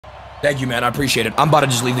Thank you, man. I appreciate it. I'm about to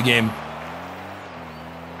just leave the game.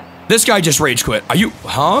 This guy just rage quit. Are you...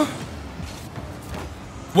 Huh?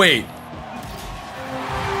 Wait.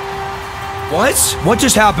 What? What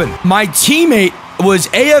just happened? My teammate was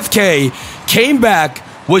AFK, came back,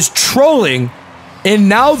 was trolling, and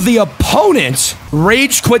now the opponent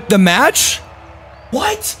rage quit the match?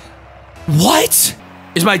 What? What?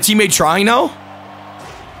 Is my teammate trying now?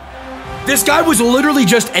 This guy was literally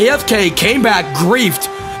just AFK, came back, griefed,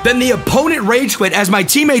 then the opponent rage quit as my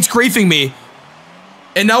teammate's griefing me,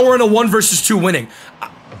 and now we're in a 1 versus 2 winning.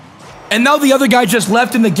 And now the other guy just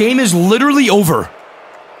left and the game is literally over.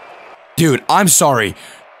 Dude, I'm sorry.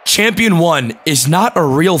 Champion 1 is not a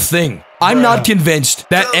real thing. I'm not convinced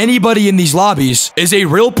that anybody in these lobbies is a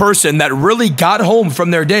real person that really got home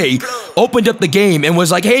from their day, opened up the game, and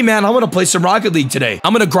was like, hey man, I'm gonna play some Rocket League today.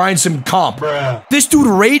 I'm gonna grind some comp. This dude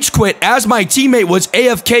rage quit as my teammate was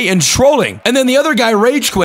AFK and trolling. And then the other guy rage quit.